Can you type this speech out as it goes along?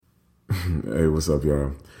Hey, what's up,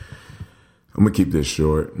 y'all? I'm gonna keep this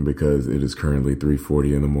short because it is currently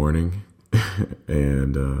 3:40 in the morning,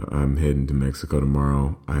 and I'm heading to Mexico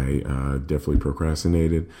tomorrow. I definitely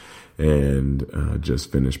procrastinated and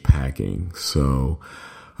just finished packing, so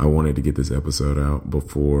I wanted to get this episode out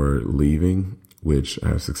before leaving, which I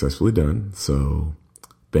have successfully done. So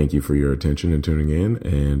thank you for your attention and tuning in,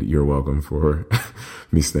 and you're welcome for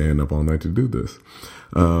me staying up all night to do this.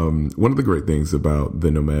 One of the great things about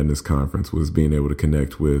the Nomadness Conference was being able to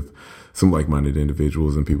connect with some like-minded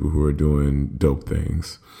individuals and people who are doing dope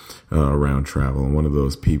things around travel. And one of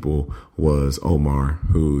those people was Omar,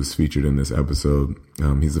 who's featured in this episode.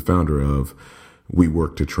 He's the founder of We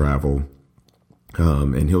Work to Travel.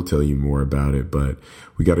 And he'll tell you more about it, but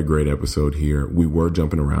we got a great episode here. We were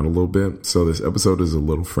jumping around a little bit, so this episode is a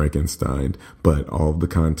little Frankenstein, but all of the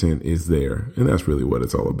content is there, and that's really what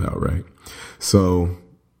it's all about, right? So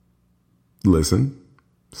listen,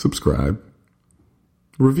 subscribe,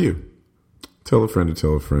 review, tell a friend to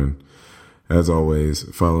tell a friend. As always,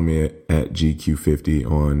 follow me at GQ50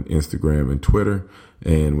 on Instagram and Twitter.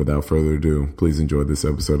 And without further ado, please enjoy this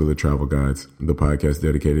episode of The Travel Guides, the podcast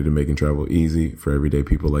dedicated to making travel easy for everyday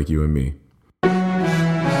people like you and me.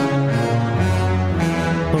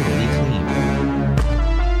 Totally clean.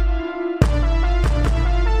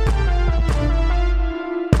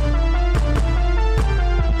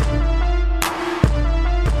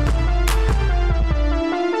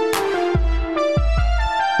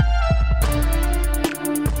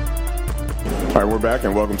 All right, we're back,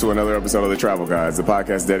 and welcome to another episode of The Travel Guides, the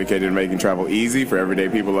podcast dedicated to making travel easy for everyday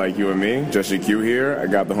people like you and me. Just Q here. I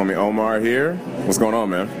got the homie Omar here. What's going on,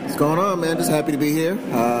 man? What's going on, man? Just happy to be here.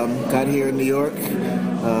 Got here in New York.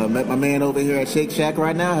 Met my man over here at Shake Shack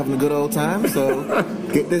right now, having a good old time. So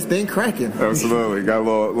get this thing cracking. Absolutely. Got a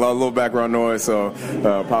little background noise, so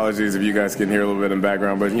apologies if you guys can hear a little bit in the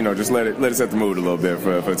background, but just let it set the mood a little bit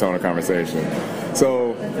for the tone of conversation.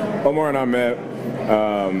 So Omar and I met.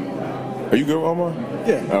 Are you good, Omar?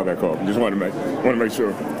 Yeah. Okay, cool. Just wanted to make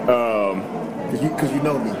sure. Because you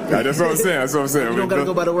know me. That's what I'm saying. You don't got to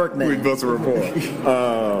go by the work name. We built a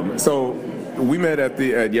rapport. So we met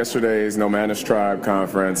at yesterday's Nomadness Tribe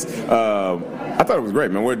conference. I thought it was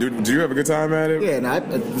great, man. Did you have a good time at it? Yeah,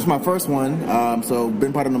 this is my first one. So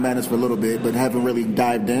been part of Nomadness for a little bit, but haven't really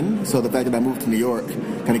dived in. So the fact that I moved to New York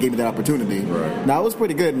kind of gave me that opportunity. Right. Now, it was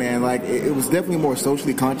pretty good, man. Like, it was definitely more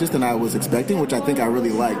socially conscious than I was expecting, which I think I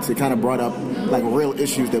really liked. It kind of brought up, like, real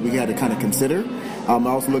issues that we had to kind of consider. I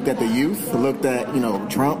also looked at the youth. I looked at,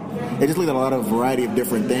 Trump. It just looked at a lot of variety of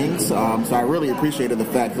different things. So I really appreciated the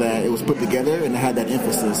fact that it was put together and it had that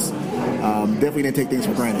emphasis. Definitely didn't take things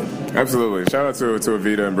for granted. Absolutely. Shout out to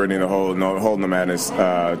Avita and Brittany, the whole Nomadness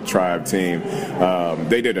Tribe team.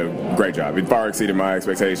 They did a great job. It far exceeded my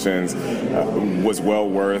expectations. Was well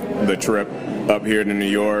worth the trip up here to New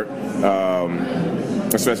York.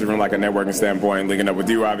 Especially from like a networking standpoint, linking up with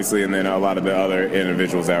you, obviously, and then a lot of the other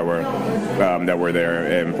individuals that were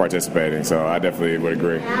there and participating. So I definitely would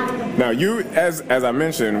agree. Now, you, as I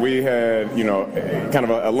mentioned, we had kind of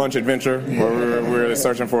a lunch adventure where we were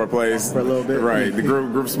searching for a place for a little bit. Right. The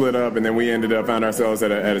group split up, and then we found ourselves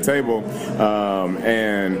at a table,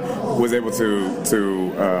 and was able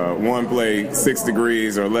to one play 6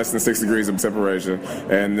 degrees or less than 6 degrees of separation,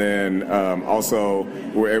 and then also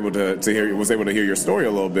was able to hear your story a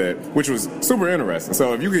little bit, which was super interesting.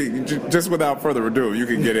 So if you could, just without further ado, you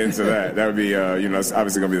could get into that. That would be, it's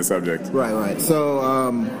obviously going to be the subject. Right. So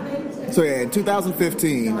yeah, in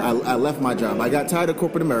 2015, I left my job. I got tired of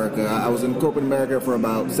corporate America. I was in corporate America for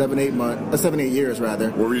about 7, 8 years rather.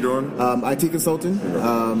 What were you doing? IT consulting.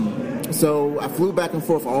 So I flew back and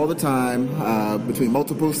forth all the time between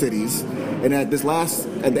multiple cities. And at the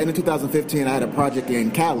end of 2015, I had a project in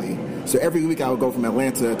Cali. So every week I would go from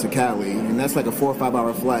Atlanta to Cali, and that's like a 4 or 5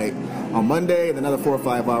 hour flight on Monday, and another 4 or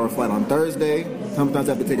 5 hour flight on Thursday. Sometimes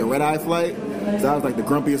I have to take a red-eye flight. So I was like the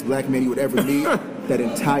grumpiest black man you would ever meet that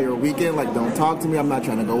entire weekend. Like, don't talk to me. I'm not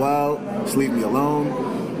trying to go out. Just leave me alone.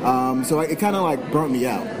 So it kind of like burnt me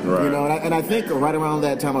out, right. And I think right around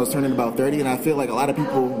that time I was turning about 30, and I feel like a lot of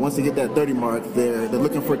people, once they get that 30 mark, they're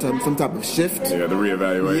looking for some type of shift. Yeah, the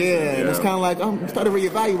reevaluation. Yeah, and it's kind of like I started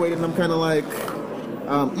reevaluating, and I'm kind of like,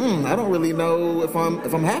 I don't really know if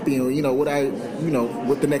I'm happy,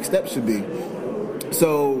 what the next step should be.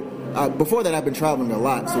 So before that, I've been traveling a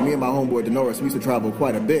lot. So me and my homeboy Denoris, we used to travel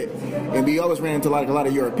quite a bit, and we always ran into a lot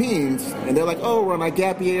of Europeans, and they're like, "Oh, we're on a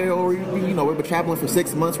gap year, or we've been traveling for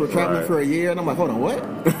 6 months, we're traveling for a year," and I'm like, "Hold on, what?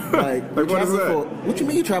 Like what is that? What you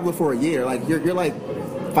mean you're traveling for a year? Like you're like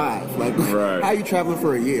 5. Like right. How are you traveling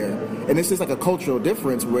for a year?" And it's just like a cultural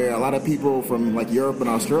difference where a lot of people from like Europe and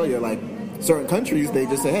Australia like certain countries, they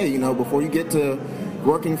just say, hey, before you get to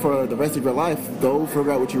working for the rest of your life, go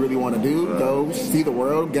figure out what you really want to do, go see the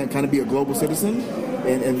world, kind of be a global citizen,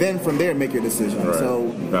 and then from there make your decision. Right.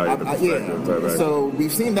 So, so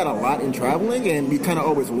we've seen that a lot in traveling, and we kind of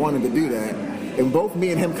always wanted to do that. And both me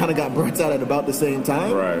and him kind of got burnt out at about the same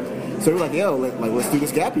time. Right. So we're like, let's do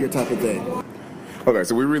this gap year type of thing. Okay,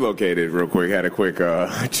 so we relocated real quick, had a quick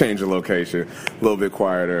change of location, a little bit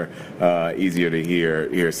quieter, easier to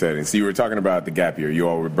hear settings. So you were talking about the gap year. You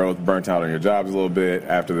all were both burnt out on your jobs a little bit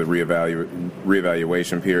after the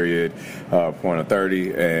reevaluation period, point of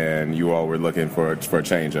 30, and you all were looking for a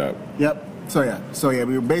change up. Yep. So yeah,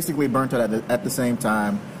 we were basically burnt out at the same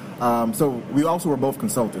time. So we also were both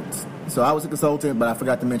consultants. So I was a consultant, but I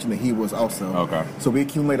forgot to mention that he was also. Okay. So we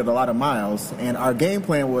accumulated a lot of miles, and our game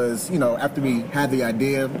plan was, after we had the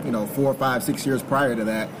idea, 4, 5, 6 years prior to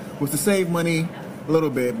that, was to save money a little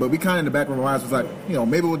bit, but we kind of in the back of our minds was like,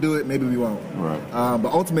 maybe we'll do it, maybe we won't. Right.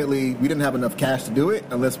 But ultimately, we didn't have enough cash to do it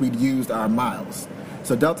unless we'd used our miles.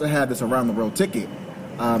 So Delta had this around the world ticket.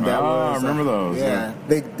 I remember those. Yeah.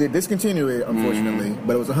 They discontinued it, unfortunately,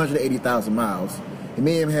 but it was 180,000 miles. And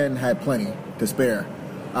me and him had plenty to spare.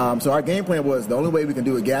 So our game plan was the only way we can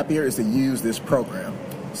do a gap year is to use this program.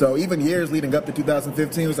 So even years leading up to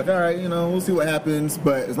 2015, it was like, all right, we'll see what happens.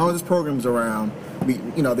 But as long as this program's around,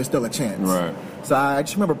 there's still a chance. Right. So I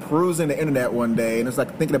just remember perusing the internet one day, and it's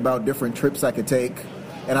like thinking about different trips I could take.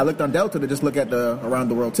 And I looked on Delta to just look at the around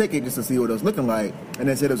the world ticket just to see what it was looking like, and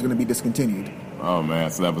it said it was going to be discontinued. Oh man,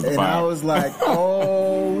 so that was the fire. And I was like,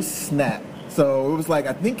 oh snap. So it was like,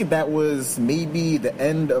 I think that was maybe the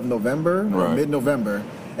end of November or mid-November.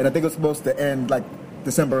 And I think it was supposed to end like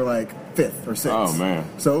December 5th or 6th. Oh, man.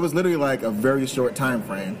 So it was literally like a very short time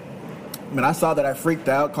frame. When I saw that, I freaked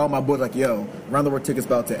out, called my boy like, yo, round the world ticket's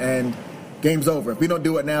about to end. Game's over. If we don't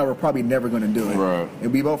do it now, we're probably never going to do it. Right.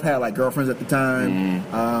 And we both had like girlfriends at the time.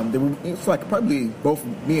 It was like probably both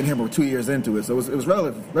me and him were 2 years into it. So it was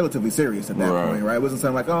relatively serious at that point, right? It wasn't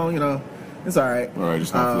something like, it's all right. Right,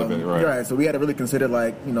 just not flip it, right. Right, so we had to really consider,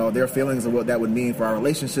 their feelings and what that would mean for our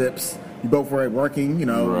relationships. We both were working, we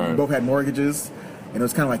both had mortgages. And it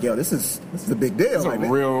was kind of like, yo, this is a big deal. It's a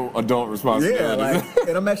real adult responsibility. Yeah,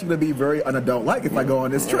 and I'm actually going to be very unadult-like if I go on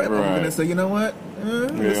this trip. Right. I'm going to say, you know what?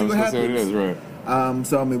 Let's see what happens. It is, right.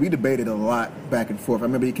 So, we debated a lot back and forth. I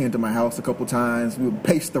remember he came to my house a couple times. We would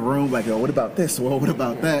pace the room like, yo, what about this? Well, what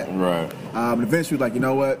about that? Right. And eventually, you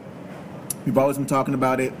know what? We've always been talking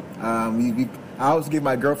about it. I always give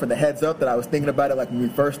my girlfriend the heads up that I was thinking about it when we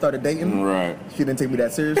first started dating. Right. She didn't take me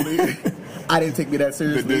that seriously. I didn't take me that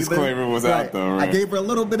seriously. The disclaimer was out though, right? I gave her a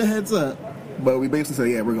little bit of heads up. But we basically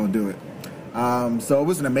said, yeah, we're going to do it. So it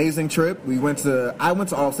was an amazing trip. I went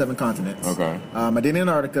to all 7 continents. Okay. I did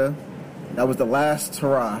Antarctica. That was the last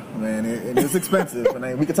hurrah, man. It was expensive.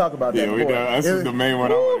 And we could talk about that. Yeah, we know. That's the main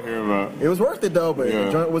one I want to hear about. It was worth it, though, but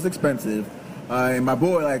the joint was expensive. And my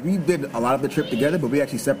boy, we did a lot of the trip together, but we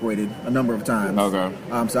actually separated a number of times. Okay.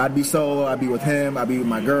 So I'd be solo, I'd be with him, I'd be with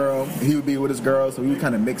my girl, he would be with his girl, so we would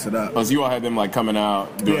kind of mix it up. Oh, so you all had them coming out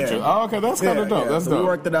doing trips? Oh, okay, that's kind of dope. That's dope. We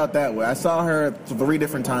worked it out that way. I saw her 3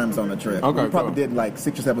 different times on the trip. Okay, we probably did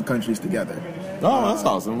 6 or 7 countries together. Oh, that's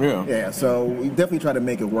awesome, yeah. Yeah, so we definitely tried to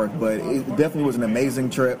make it work, but it definitely was an amazing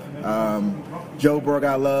trip. Joburg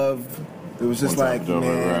I love. It was just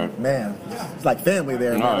man, it's like family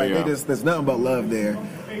there. Man. There's nothing but love there,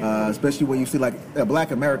 especially when you see a Black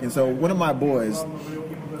American. So one of my boys,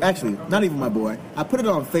 actually not even my boy, I put it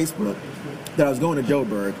on Facebook that I was going to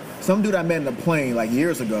Joburg. Some dude I met in a plane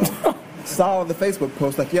years ago saw the Facebook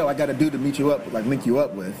post yo, I got a dude to meet you up, link you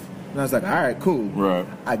up with. And I was like, all right, cool. Right.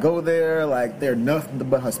 I go there, they're nothing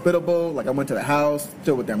but hospitable. I went to the house,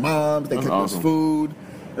 chilled with their moms. They cooked us food.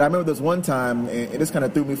 And I remember this one time, and this kind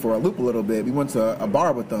of threw me for a loop a little bit. We went to a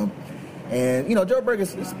bar with them. And, Joburg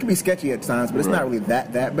it can be sketchy at times, but it's not really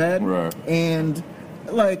that bad. Right. And,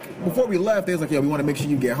 before we left, they was we want to make sure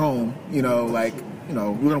you get home. We're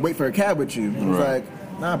going to wait for a cab with you. And I was like,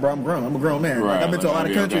 nah, bro, I'm grown. I'm a grown man. Right. I've been to a lot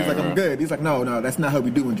of countries. I'm good. He's like, no, that's not how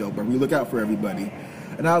we do in Joburg. We look out for everybody.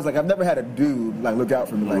 And I was like, I've never had a dude look out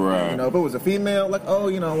for me that. If it was a female, I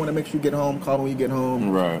want to make sure you get home. Call me when you get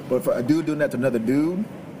home. Right. But for a dude doing that to another dude,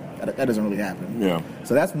 that doesn't really happen. Yeah.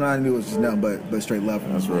 So that's when I knew it was just nothing but straight love.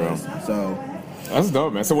 That's real. So that's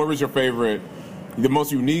dope, man. So what was your favorite, the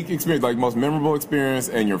most unique experience, most memorable experience,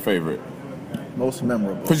 and your favorite? Most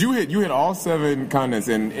memorable. Because you hit all 7 continents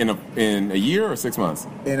in a year or 6 months?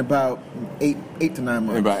 In about 8 to 9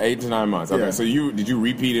 months. In about 8 to 9 months. Okay. Yeah. So did you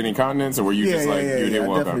repeat any continents, or were you just you did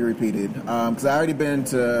one? I definitely repeated. Because I already been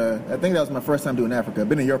to, I think that was my first time doing Africa. I've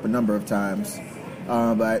been to Europe a number of times.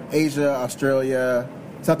 But Asia, Australia,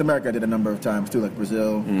 South America I did a number of times too, like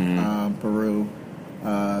Brazil, Peru.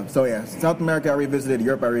 So yeah, South America I revisited,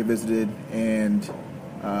 Europe I revisited, and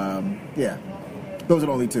those are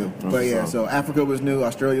the only two. But yeah, so Africa was new,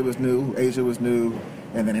 Australia was new, Asia was new,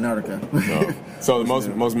 and then Antarctica. So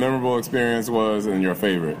the most memorable experience was, and your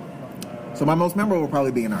favorite? So my most memorable will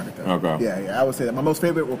probably be Antarctica. Okay. Yeah, I would say that. My most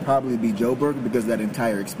favorite will probably be Joburg because of that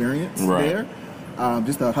entire experience there.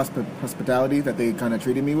 Just the hospitality that they kind of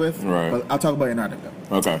treated me with. Right. But I'll talk about Antarctica.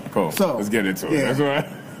 Okay, cool. So, let's get into it. yeah. That's right.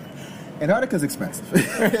 Antarctica's expensive.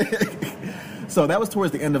 So that was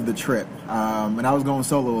towards the end of the trip. And I was going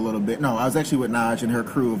solo a little bit. No, I was actually with Naj and her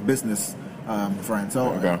crew of business friends.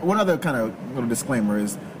 So one other kind of little disclaimer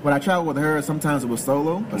is when I traveled with her, sometimes it was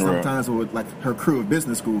solo, but sometimes it was like her crew of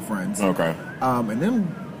business school friends. Okay. And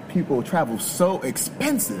then people travel so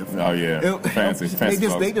expensive. Oh yeah, fancy. They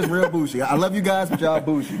just real bougie. I love you guys, but y'all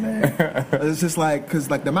bougie, man. It's just like because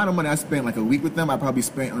like the amount of money I spent like a week with them, I probably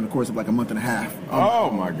spent on the course of like a month and a half. Oh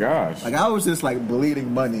my gosh! Like I was just like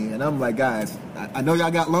bleeding money, and I'm like, guys, I know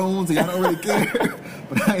y'all got loans and y'all don't really care,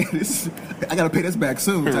 but I got to pay this back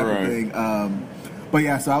soon, type of thing. But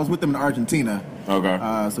yeah, so I was with them in Argentina.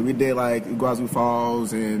 Okay. So we did like Iguazu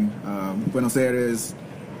Falls and Buenos Aires.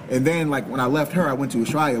 And then, like, when I left her, I went to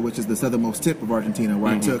Ushuaia, which is the southernmost tip of Argentina,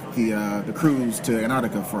 where I took the cruise to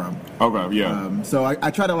Antarctica from. Okay, yeah. So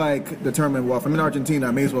I try to, like, determine, well, if I'm in Argentina,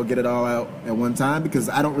 I may as well get it all out at one time, because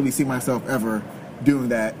I don't really see myself ever doing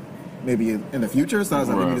that maybe in the future. So I was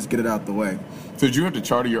like, let me just get it out the way. So did you have to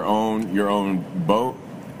charter your own boat?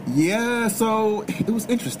 Yeah, so it was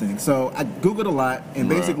interesting. So I Googled a lot, and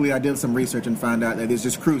basically I did some research and found out that there's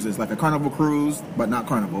just cruises, like a Carnival cruise, but not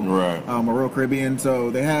Carnival. Right. A Royal Caribbean. So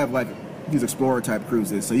they have, like, these explorer-type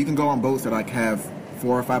cruises. So you can go on boats that, like, have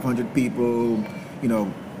 400 or 500 people,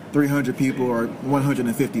 300 people or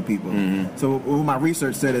 150 people. So what my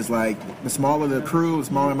research said is, like, the smaller the crew, the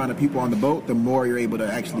smaller amount of people on the boat, the more you're able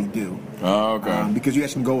to actually do. Oh, okay. Because you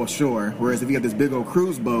actually can go ashore, whereas if you have this big old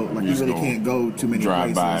cruise boat, like, you really can't go too many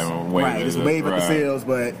drive places. By and wave just wave at the sails,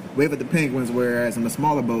 but wave at the penguins, whereas in the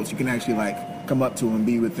smaller boats, you can actually, like, come up to and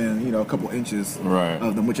be within, a couple inches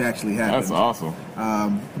of them, which actually happens. That's awesome.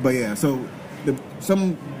 But yeah, so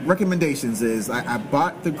some recommendations is I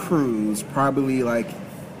bought the cruise probably, like,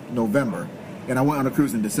 November, and I went on a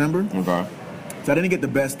cruise in December. Okay. So I didn't get the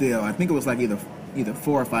best deal. I think it was like either 4,000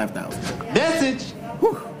 or 5,000. Message.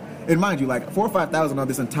 Whew. And mind you, like 4,000 or 5,000 on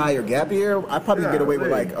this entire gap year, I probably get away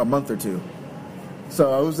with like a month or two.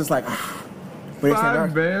 So I was just like,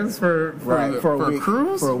 $5 for a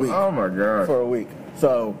cruise? For a week. Oh my god. For a week.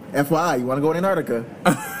 So FYI, you want to go to Antarctica?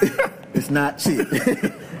 It's not cheap.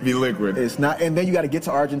 Be liquid. It's not, and then you got to get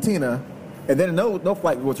to Argentina. And then no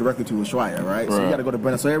flight goes directly to Ushuaia, right? So you got to go to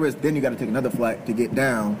Buenos Aires, then you got to take another flight to get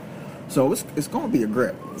down. So it's going to be a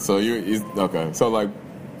grip. So okay. So like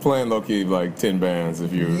playing low key like 10 bands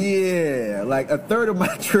if you. Yeah, like a third of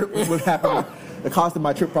my trip would happen. The cost of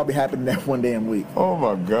my trip probably happened that one damn week. Oh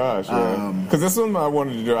my gosh, man! Because this is something I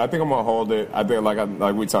wanted to do. I think I'm gonna hold it. I think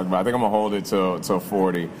like we talked about. I think I'm gonna hold it till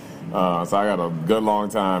 40. So I got a good long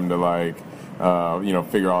time to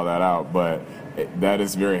figure all that out, but. That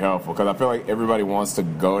is very helpful because I feel like everybody wants to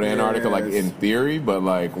go to Antarctica, like in theory, but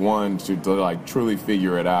like to like truly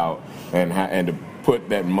figure it out and to put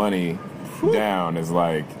that money down is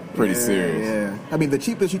like pretty serious. Yeah, I mean the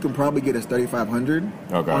cheapest you can probably get is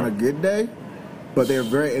 $3,500 on a good day, but they're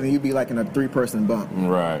and then you'd be like in a 3-person bunk.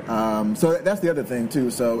 Right. So that's the other thing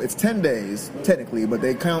too. So it's 10 days technically, but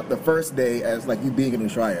they count the first day as like you being in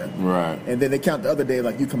Ushuaia. Right. And then they count the other day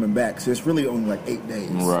like you coming back. So it's really only like 8 days.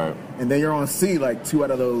 Right. And then you're on sea like 4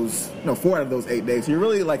 out of those 8 days. So you're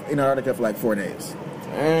really like in Antarctica for like 4 days.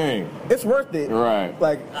 Dang. It's worth it. Right.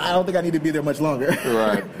 Like I don't think I need to be there much longer.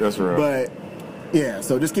 Right. That's right. But yeah,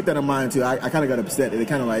 so just keep that in mind too. I kind of got upset. They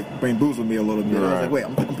kind of like bamboozled me a little bit. Right. I was like, wait,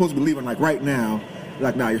 I'm supposed to be leaving like right now.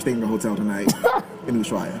 Like, nah, you're staying in the hotel tonight in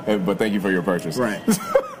Ushuaia. But thank you for your purchase. Right.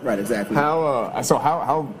 Right, exactly. What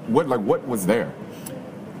was there?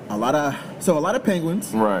 A lot of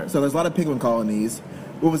penguins. Right. So there's a lot of penguin colonies.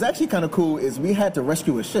 What was actually kind of cool is we had to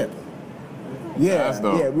rescue a ship. Yeah, that's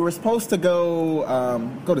dope. Yeah, we were supposed to go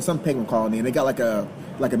to some penguin colony, and they got like a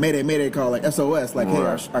mayday call, like SOS, like hey,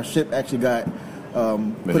 our ship actually got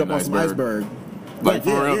put up on some iceberg. Like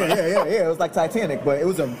for real? Yeah. It was like Titanic, but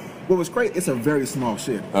what was great, it's a very small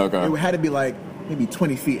ship. Okay. It had to be like maybe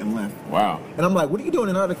 20 feet in length. Wow. And I'm like, what are you doing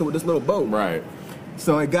in Antarctica with this little boat? Right.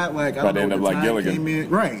 So it got like, I don't know, end up the like tide Gilligan. came in.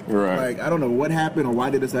 Right. Like, I don't know what happened or why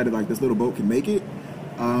they decided like this little boat can make it.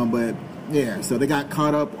 But yeah, so they got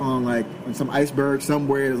caught up on some iceberg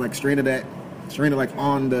somewhere. There's like stranded like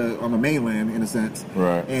on the mainland in a sense.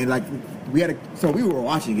 Right. And like we were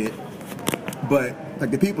watching it. But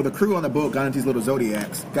like the crew on the boat got into these little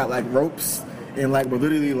Zodiacs, got like ropes, and like were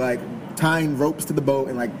literally like tying ropes to the boat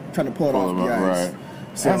and like trying to pull it off the ice. Right.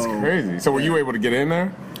 So, That's crazy. So were you able to get in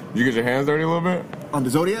there? Did you get your hands dirty a little bit? On the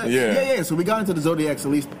Zodiacs? Yeah. So we got into the Zodiacs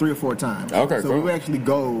at least 3 or 4 times. Okay, so cool. we would actually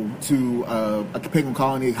go to a penguin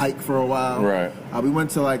colony, hike for a while. Right. We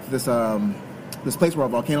went to like this place where a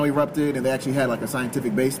volcano erupted, and they actually had like a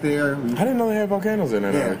scientific base there. I didn't know they had volcanoes in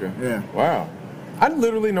Antarctica. Yeah. Wow. I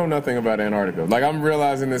literally know nothing about Antarctica. Like, I'm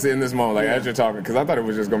realizing this in this moment, like, as you're talking, because I thought it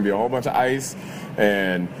was just going to be a whole bunch of ice,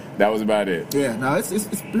 and that was about it. Yeah, no,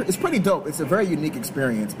 it's pretty dope. It's a very unique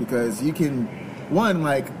experience because you can,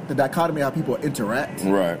 like, the dichotomy of how people interact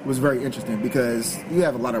was very interesting because you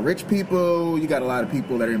have a lot of rich people, you got a lot of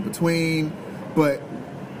people that are in between, but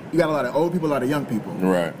you got a lot of old people, a lot of young people.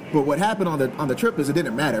 Right. But what happened on the trip is it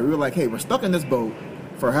didn't matter. We were like, hey, we're stuck in this boat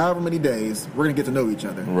for however many days, we're going to get to know each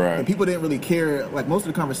other. Right. And people didn't really care. Like, most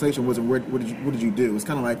of the conversation wasn't, what did you do? It's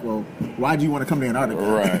kind of like, well, why do you want to come to Antarctica?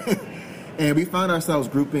 Right. And we found ourselves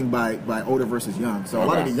grouping by older versus young. So a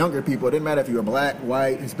lot of the younger people, it didn't matter if you were black,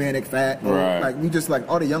 white, Hispanic, fat. Like, we just, like,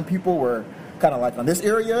 all the young people were kind of like on this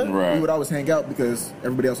area. We would always hang out because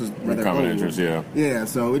everybody else was rather common old. interest, yeah. Yeah,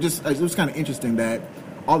 so it was kind of interesting that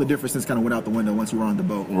all the differences kind of went out the window once you were on the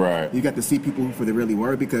boat. Right. You got to see people who they really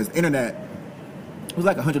were because internet, it was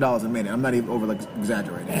like $100 a minute. I'm not even over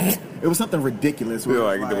exaggerating. It was something ridiculous. You're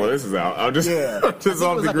like, well, this is out. I'll just just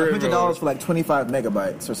off it was the grid. Like $100 for like 25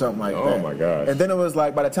 megabytes or something like that. Oh my gosh! And then it was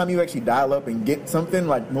like by the time you actually dial up and get something,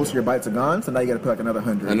 like most of your bytes are gone. So now you got to pay like another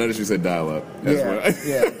 $100. I noticed you said dial up.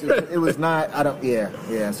 It was not.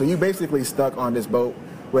 So you basically stuck on this boat.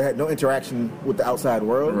 We had no interaction with the outside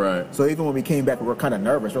world. Right. So even when we came back, we were kind of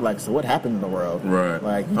nervous. We're like, so what happened in the world? Right.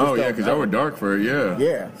 Like, because y'all were dark for it,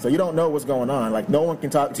 Yeah. So you don't know what's going on. Like, no one can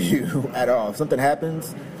talk to you at all. If something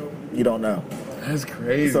happens, you don't know. That's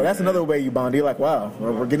crazy. So that's another way you bond. You're like, wow,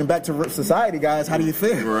 we're getting back to society, guys. How do you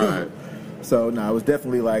feel? Right. So, no, it was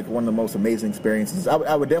definitely like one of the most amazing experiences.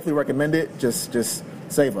 I would definitely recommend it. Just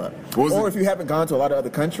save up. Or if you haven't gone to a lot of other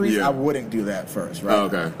countries, I wouldn't do that first, right? Oh,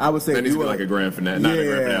 okay. I would say that needs to be like a grand finale, not a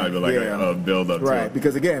grand finale, but like a build up. Right, to it.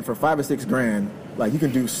 because again, for $5 or $6 grand, like you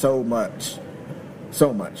can do so much.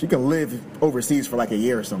 So much. You can live overseas for like a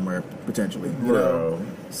year somewhere potentially. You know?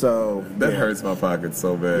 So that hurts my pockets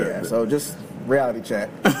so bad. Yeah. So just reality check.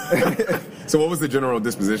 So what was the general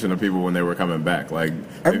disposition of people when they were coming back? Like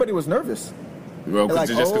everybody was nervous. Well, just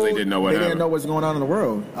because they didn't know what happened. They didn't know what's going on in the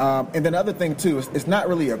world. And then the other thing too, it's not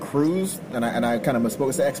really a cruise, and I kind of misspoke.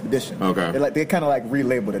 It's an expedition. Okay. They kind of like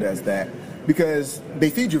relabeled it as that because they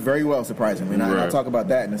feed you very well, surprisingly. And I'll talk about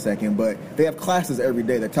that in a second. But they have classes every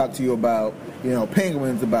day that talk to you about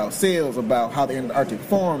penguins, about seals, about how the Antarctic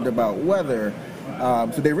formed, about weather.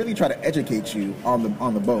 So they really try to educate you on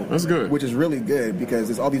the boat. That's good. Which is really good because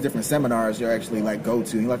there's all these different seminars you actually like go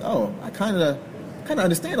to. And you're like, oh, I kind of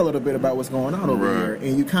understand a little bit about what's going on over here,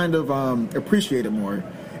 and you kind of appreciate it more.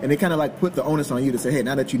 And they kind of like put the onus on you to say, hey,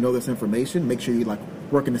 now that you know this information, make sure you like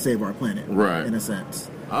working to save our planet, in a sense.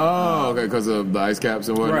 Oh, okay, because of the ice caps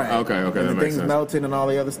and whatnot. Right. Okay, and that the makes things sense. melting and all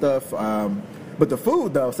the other stuff. But the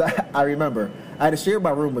food, though, so I remember I had to share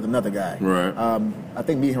my room with another guy. Right. I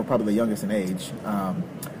think me and him were probably the youngest in age.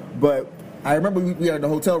 But I remember we were in the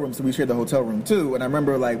hotel room, so we shared the hotel room too. And I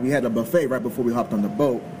remember like we had a buffet right before we hopped on the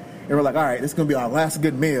boat. And we're like, all right, this is going to be our last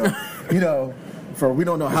good meal, for we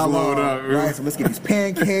don't know how long, right? So let's get these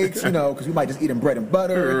pancakes, because we might just eat them bread and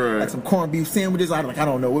butter, like some corned beef sandwiches. I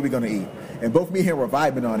don't know what we're going to eat. And both me and him were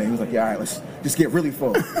vibing on it. He was like, yeah, all right, let's just get really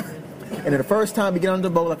full. And then the first time we get on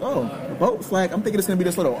the boat, like, oh, the boat's like, I'm thinking it's going to be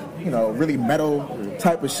this little, really metal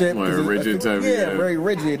type of shit. Like a rigid type. Yeah, very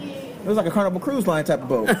rigid. It was like a Carnival Cruise Line type of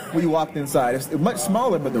boat when you walked inside. It's much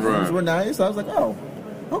smaller, but the rooms were nice. So I was like, oh.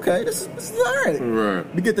 Okay, this is all right.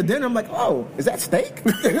 Right. We get to dinner, I'm like, oh, is that steak?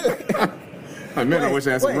 I wish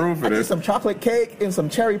I had some room for this. I get some chocolate cake and some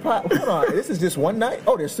cherry pie. Hold on, this is just one night?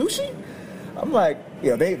 Oh, there's sushi? I'm like,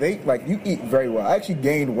 they like, you eat very well. I actually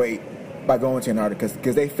gained weight by going to Antarctica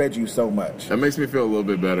because they fed you so much. That makes me feel a little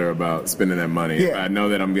bit better about spending that money. Yeah. I know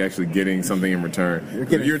that I'm actually getting something in return.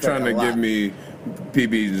 If you're trying to give me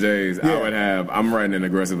PBJs, I'm writing an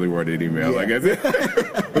aggressively worded email. Like,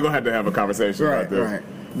 we're going to have a conversation about this. Right.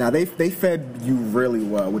 Now, they fed you really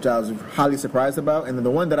well, which I was highly surprised about. And then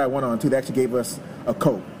the one that I went on to, they actually gave us a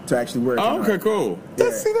coat to actually wear. Oh, okay, cool.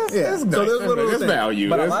 That's nice. So there's little value.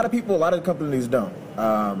 But a lot of companies don't.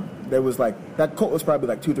 There was like, that coat was probably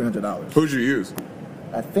like $200-$300. Who'd you use?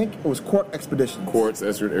 I think it was Cork Expeditions. Port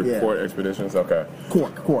Expeditions. Okay.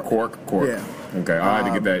 Cork. Yeah. Okay. I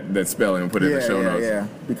had to get that spelling and put it in the show notes. Yeah.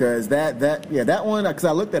 Because that one, because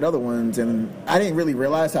I looked at other ones and I didn't really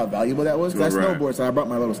realize how valuable that was. Because I snowboard, so I brought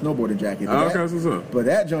my little snowboarding jacket. Okay, that's what's up. But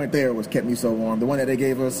that joint there kept me so warm. The one that they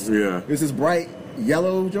gave us. Yeah. It was this bright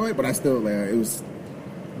yellow joint, but I still it was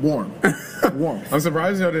warm. Warm. I'm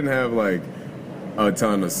surprised y'all didn't have like a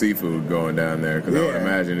ton of seafood going down there because I would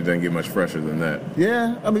imagine it doesn't get much fresher than that.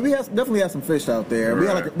 Yeah, I mean we definitely had some fish out there.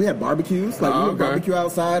 Right. We had barbecues. Like we would barbecue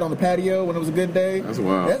outside on the patio when it was a good day. That's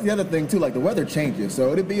wild. That's the other thing too. Like the weather changes,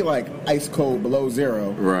 so it'd be like ice cold below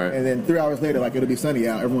zero. Right. And then 3 hours later, like it'll be sunny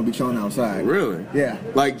out. Everyone would be chilling outside. Really? Yeah.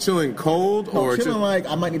 Like chilling cold or chilling like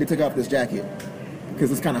I might need to take off this jacket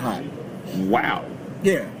because it's kind of hot. Wow.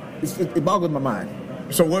 Yeah. It boggles my mind.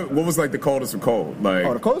 So what was like the coldest of cold? Like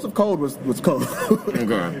the coldest of cold was cold.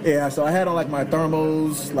 Okay. Yeah, so I had on like my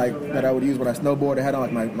thermals like that I would use when I snowboard. I had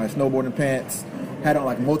on like my snowboarding pants. Had on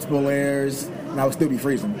like multiple layers, and I would still be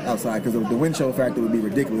freezing outside because the wind chill factor would be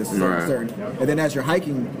ridiculous. Right. And then as you're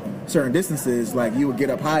hiking certain distances, like you would get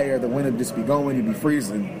up higher, the wind would just be going, you'd be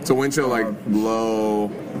freezing. So wind chill like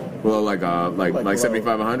below like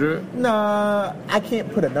 75, 100? Nah, I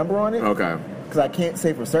can't put a number on it. Okay. Because I can't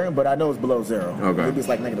say for certain, but I know it's below zero. Okay. Maybe it's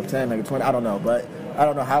like -10, -20. I don't know, but I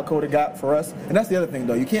don't know how cold it got for us. And that's the other thing,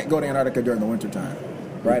 though. You can't go to Antarctica during the wintertime,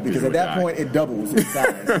 right? Because at that point, it doubles in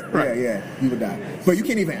size. Right. Yeah, you would die. But you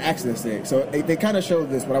can't even access it. So they kind of showed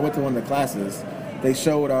this when I went to one of the classes. They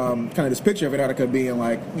showed kind of this picture of Antarctica being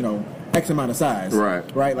like, X amount of size. Right.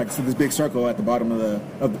 Right? Like so this big circle at the bottom of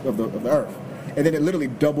the Earth. And then it literally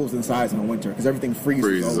doubles in size in the winter because everything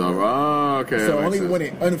freezes over. Oh, okay. So only when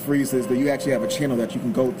it unfreezes do you actually have a channel that you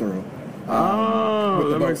can go through.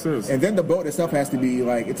 That makes sense. And then the boat itself has to be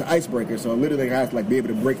like it's an icebreaker, so it literally has to like be able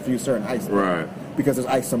to break through certain ice. Right. Because there's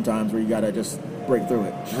ice sometimes where you gotta just break through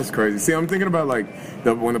it. That's crazy. See, I'm thinking about like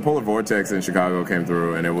when the polar vortex in Chicago came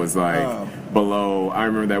through, and it was like below. I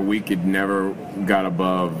remember that week it never got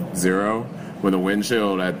above zero. When the wind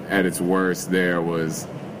chill at its worst there was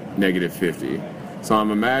 -50. So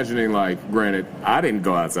I'm imagining, like, granted, I didn't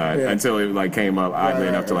go outside until it like came up oddly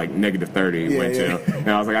enough to like -30 wind chill, and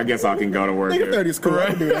I was like, I guess I can go to work. -30 is cool. I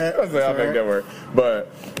can do that. I was like, I'll make that work. But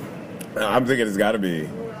I'm thinking it's got to be.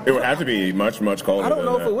 It would have to be much, much colder. I don't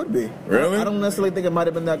know if it would be. Really? I don't necessarily think it might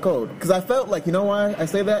have been that cold. Because I felt like, you know why I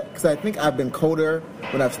say that? Because I think I've been colder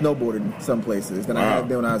when I've snowboarded some places than I have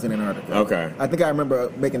been when I was in Antarctica. Okay. I think I remember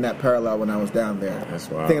making that parallel when I was down there. That's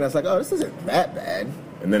wild. Thinking I was like, oh, this isn't that bad.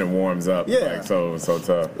 And then it warms up. Yeah. Like, so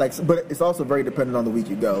tough. Like, but it's also very dependent on the week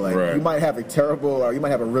you go. Like, you might have a terrible, or you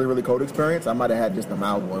might have a really, really cold experience. I might have had just a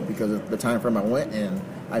mild one because of the time frame I went, and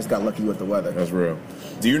I just got lucky with the weather. That's real.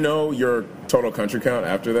 Do you know your total country count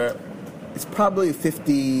after that? It's probably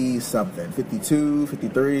 50-something, 52,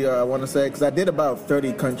 53, I want to say, because I did about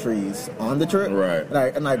 30 countries on the trip.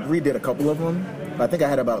 Right. And I redid a couple of them. But I think I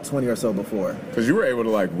had about 20 or so before. Because you were able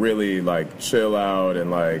to, like, really, like, chill out and,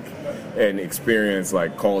 like, and experience,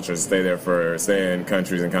 like, cultures, stay in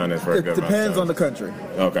countries and continents for a good amount of time. It depends on the country.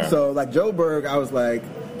 Okay. So, like, Joburg, I was like...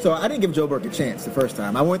 So I didn't give Joburg a chance the first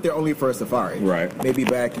time. I went there only for a safari. Right. Maybe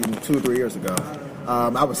back in 2 or 3 years ago.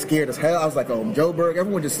 I was scared as hell. I was like, oh, Joburg.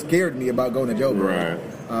 Everyone just scared me about going to Joburg. Right.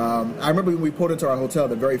 I remember when we pulled into our hotel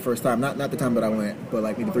the very first time, not the time that I went, but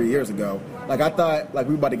like maybe 3 years ago. Like I thought like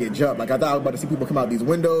we were about to get jumped. Like I thought I was about to see people come out these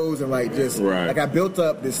windows and like just like I built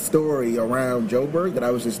up this story around Joburg that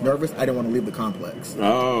I was just nervous. I didn't want to leave the complex.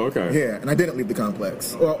 Oh, okay. Yeah, and I didn't leave the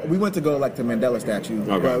complex. Well, we went to go like to Mandela statue.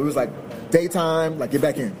 Okay. But it was like daytime, like get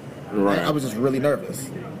back in. Right. I was just really nervous.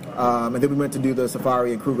 And then we went to do the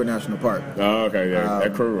safari in Kruger National Park. Oh, okay, yeah.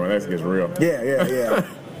 That Kruger one, that gets real. Yeah.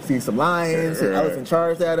 See some lions, see elephant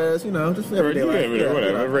charged at us, just everyday life.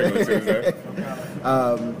 Whatever, regular Tuesday.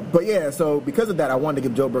 But yeah, so because of that, I wanted to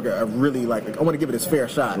give Joburg a really, I want to give it its fair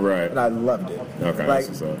shot. Right. And I loved it. Okay, that's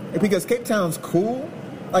what's up. Because Cape Town's cool.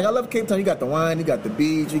 Like, I love Cape Town. You got the wine, you got the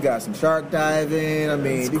beach, you got some shark diving. I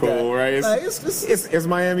mean, it's cool, right? It's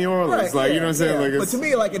Miami Orleans. Right, like, you know what I'm saying? Yeah. Like, but to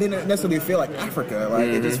me, like, it didn't necessarily feel like Africa. Like,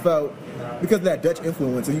 it just felt, because of that Dutch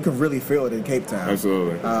influence, and you can really feel it in Cape Town.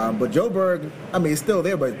 Absolutely. But Joburg, I mean, it's still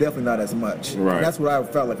there, but it's definitely not as much. Right. And that's what I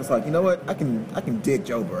felt like. It's like, you know what? I can dig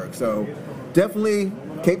Joburg. So, definitely,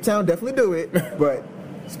 Cape Town, definitely do it, but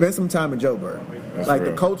spend some time in Joburg. That's like,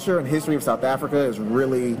 real. the culture and history of South Africa is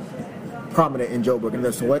really prominent in Joburg. And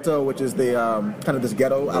there's Soweto, which is the kind of this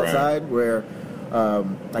ghetto outside where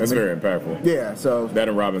That's very impactful. Yeah, so that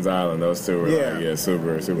and Robbins Island, those two were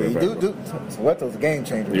super impactful. Soweto a game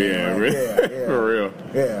changer. Yeah, really? Yeah, for real.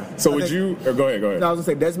 Yeah. So go ahead. No, I was gonna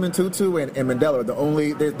say Desmond Tutu and Mandela are the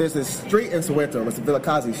only. There's this street in Soweto. It's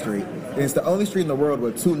Vilakazi Street, and it's the only street in the world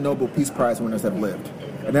where 2 Nobel Peace Prize winners have lived,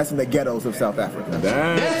 and that's in the ghettos of South Africa.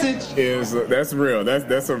 That's real.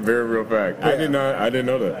 That's a very real fact. Yeah. I didn't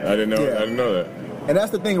know that. I didn't know that. And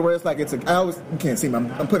that's the thing where it's like you can't see me.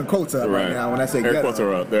 I'm putting quotes up right now when I say ghetto. Quotes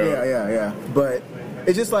are up. Yeah. But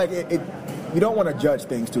it's just like you don't want to judge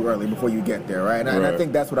things too early before you get there, right? And I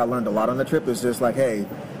think that's what I learned a lot on the trip. Is just like, hey,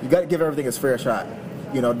 you got to give everything its fair shot.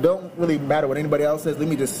 Don't really matter what anybody else says. Let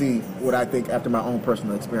me just see what I think after my own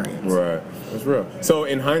personal experience. Right. That's real. So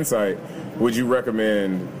in hindsight, would you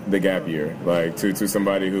recommend the gap year, like to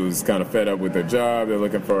somebody who's kind of fed up with their job? They're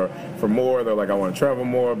looking for more. They're like, I want to travel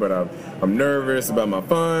more, but I'm nervous about my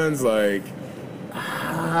funds. Like,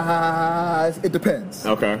 it depends.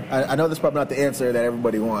 Okay. I know that's probably not the answer that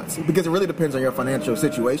everybody wants because it really depends on your financial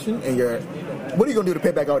situation and what are you going to do to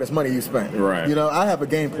pay back all this money you spent? Right. I have a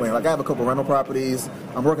game plan. Like, I have a couple rental properties.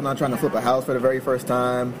 I'm working on trying to flip a house for the very first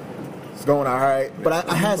time. It's going all right. But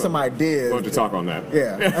I had some ideas. Love to talk on that.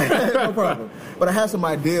 Yeah. No problem. But I had some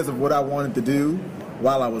ideas of what I wanted to do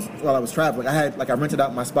while I was traveling. I rented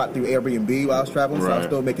out my spot through Airbnb while I was traveling, so I was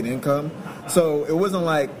still making income. So it wasn't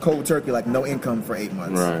like cold turkey, like no income for 8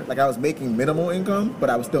 months. Right. Like, I was making minimal income, but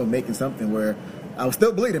I was still making something where I was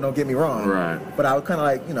still bleeding, don't get me wrong. Right. But I was kind of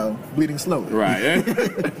like, bleeding slowly. Right.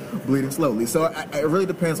 Bleeding slowly. So it really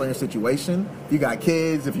depends on your situation. If you got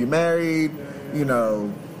kids, if you're married, who's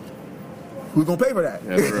going to pay for that?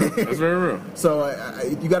 That's real. That's very real. So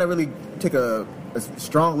you got to really take a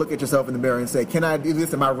strong look at yourself in the mirror and say, can I do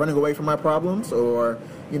this? Am I running away from my problems? Or,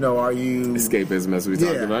 are you... Escapism, as we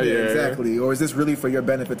talked about. Yeah, exactly. Or is this really for your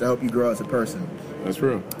benefit to help you grow as a person? That's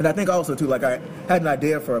true. And I think also, too, like, I had an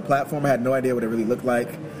idea for a platform. I had no idea what it really looked like.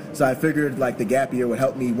 So I figured, like, the gap year would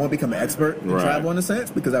help me, become an expert in travel in a sense,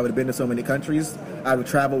 because I would have been to so many countries. I would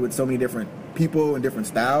travel with so many different people and different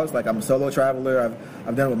styles. Like, I'm a solo traveler.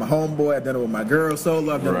 I've done it with my homeboy. I've done it with my girl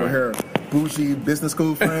solo. I've done it with her bougie business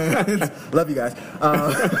school friends. Love you guys.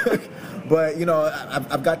 But,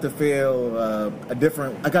 I've got to feel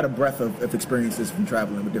I got a breadth of experiences from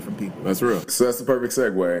traveling with different people. That's real. So that's the perfect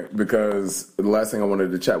segue, because the last thing I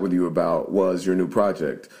wanted to chat with you about was your new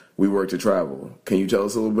project, We Work to Travel. Can you tell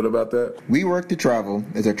us a little bit about that? We Work to Travel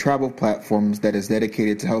is a travel platform that is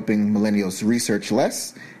dedicated to helping millennials research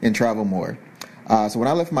less and travel more. So when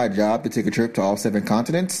I left my job to take a trip to all 7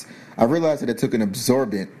 continents, I realized that it took an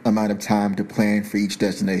absorbent amount of time to plan for each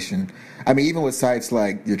destination. I mean, even with sites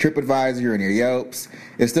like your TripAdvisor and your Yelps,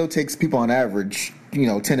 it still takes people on average,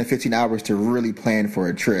 10 to 15 hours to really plan for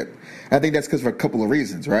a trip. And I think that's because for a couple of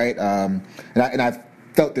reasons, right? And I've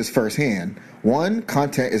felt this firsthand. One,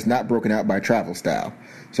 content is not broken out by travel style.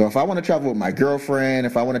 So if I want to travel with my girlfriend,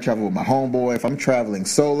 if I want to travel with my homeboy, if I'm traveling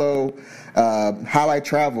solo, how I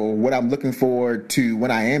travel, what I'm looking forward to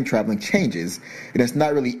when I am traveling changes. And it's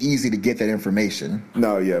not really easy to get that information.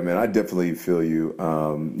 No, yeah, man, I definitely feel you.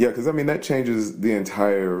 Because, that changes the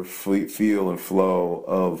entire feel and flow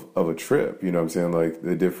of a trip. You know what I'm saying? Like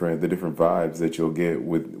the different vibes that you'll get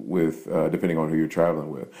with depending on who you're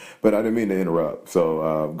traveling with. But I didn't mean to interrupt.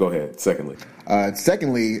 So go ahead. Secondly,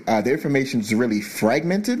 the information is really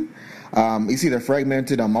fragmented. It's either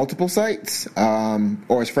fragmented on multiple sites,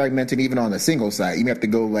 or it's fragmented even on a single site. You have to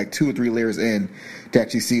go like 2 or 3 layers in to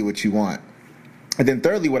actually see what you want. And then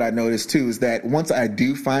thirdly, what I noticed too is that once I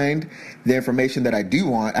do find the information that I do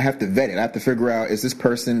want, I have to vet it. I have to figure out, is this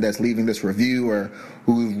person that's leaving this review or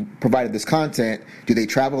who provided this content, do they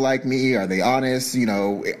travel like me? Are they honest? Are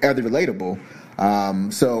they relatable?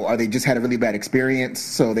 So are they just had a really bad experience?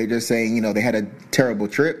 So they're just saying, they had a terrible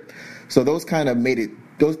trip. So those things kind of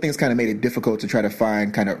made it difficult to try to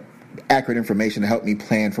find kind of accurate information to help me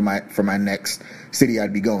plan for my next city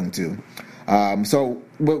I'd be going to. So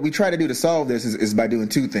what we try to do to solve this is by doing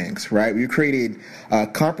 2 things, right? We created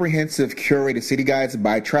comprehensive curated city guides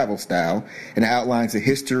by travel style, and it outlines the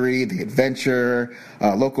history, the adventure,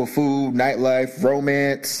 local food, nightlife,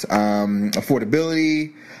 romance,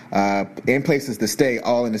 affordability, and places to stay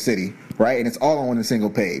all in the city, right? And it's all on a single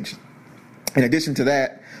page. In addition to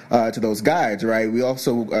that, to those guides, right, we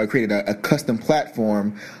also created a custom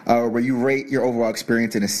platform where you rate your overall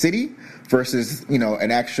experience in a city versus,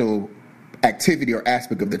 an actual activity or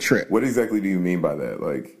aspect of the trip. What exactly do you mean by that?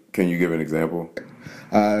 Like, can you give an example?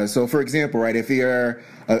 So, for example, right, if you're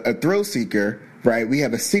a thrill seeker, right, we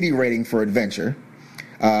have a city rating for adventure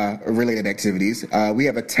related activities. We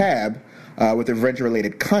have a tab with adventure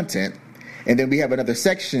related content. And then we have another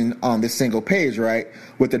section on this single page, right,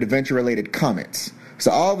 with the adventure-related comments. So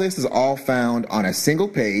all this is all found on a single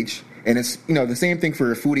page, and it's, the same thing for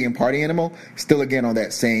your foodie and party animal, still again on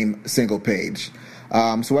that same single page.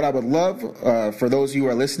 So what I would love for those of you who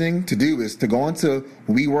are listening to do is to go onto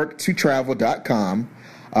weworktotravel.com,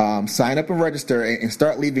 sign up and register, and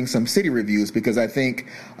start leaving some city reviews, because I think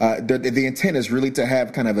the intent is really to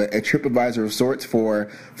have kind of a TripAdvisor of sorts for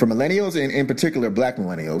millennials, and in particular Black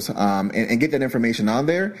millennials, and get that information on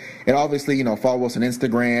there. And obviously, follow us on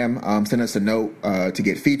Instagram, send us a note to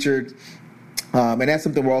get featured. And that's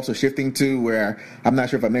something we're also shifting to, where I'm not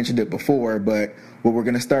sure if I mentioned it before, but what we're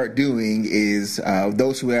going to start doing is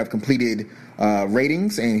those who have completed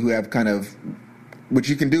ratings and who have kind of, what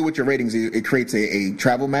you can do with your ratings, it creates a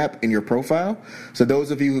travel map in your profile. So those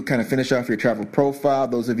of you who kind of finish off your travel profile,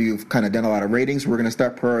 those of you who've kind of done a lot of ratings, we're going to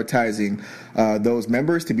start prioritizing those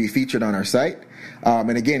members to be featured on our site.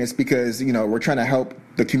 And again, it's because, we're trying to help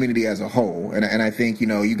the community as a whole. And I think,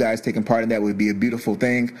 you guys taking part in that would be a beautiful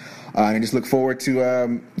thing. And I just look forward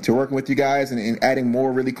to working with you guys and adding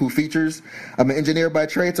more really cool features. I'm an engineer by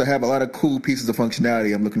trade, so I have a lot of cool pieces of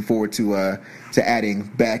functionality I'm looking forward to adding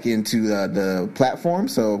back into the platform.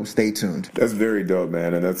 So stay tuned. That's very dope,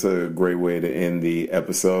 man. And that's a great way to end the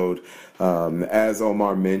episode. As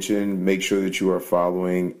Omar mentioned, make sure that you are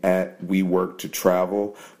following at We Work to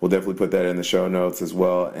Travel. We'll definitely put that in the show notes as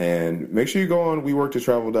well. And make sure you go on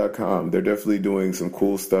weworktotravel.com. They're definitely doing some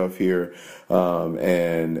cool stuff here,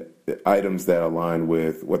 and items that align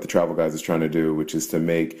with what the Travel Guys is trying to do, which is to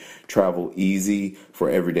make travel easy for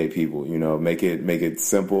everyday people. Make it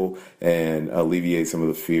simple and alleviate some of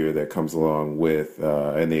the fear that comes along with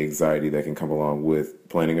and the anxiety that can come along with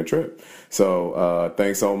planning a trip. So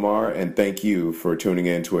thanks, Omar, and thank you for tuning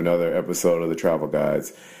in to another episode of the Travel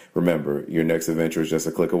Guides. Remember, your next adventure is just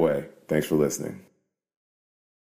a click away. Thanks for listening.